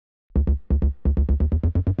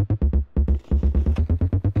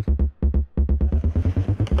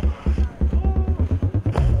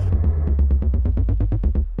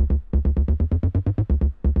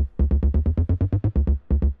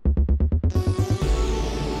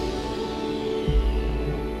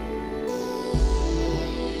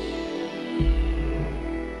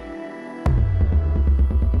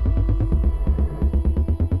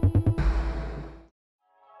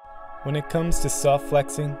When it comes to soft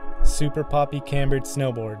flexing, super poppy cambered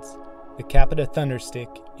snowboards, the CAPiTA Thunderstick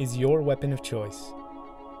is your weapon of choice.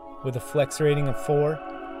 With a flex rating of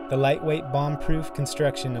 4, the lightweight bomb-proof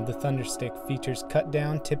construction of the Thunderstick features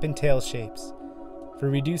cut-down tip and tail shapes for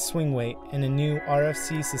reduced swing weight and a new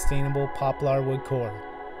RFC sustainable poplar wood core.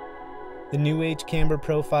 The new age camber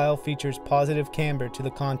profile features positive camber to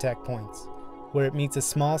the contact points, where it meets a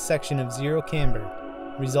small section of zero camber,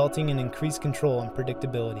 resulting in increased control and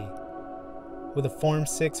predictability. With a Form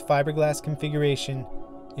 6 fiberglass configuration,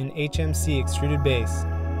 an HMC extruded base,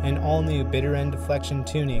 and all-new bitter end deflection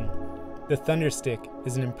tuning, the Thunderstick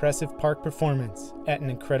is an impressive park performance at an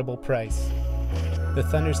incredible price. The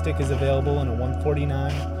Thunderstick is available in a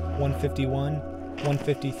 149, 151,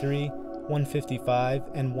 153, 155,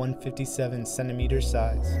 and 157 centimeter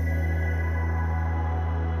size.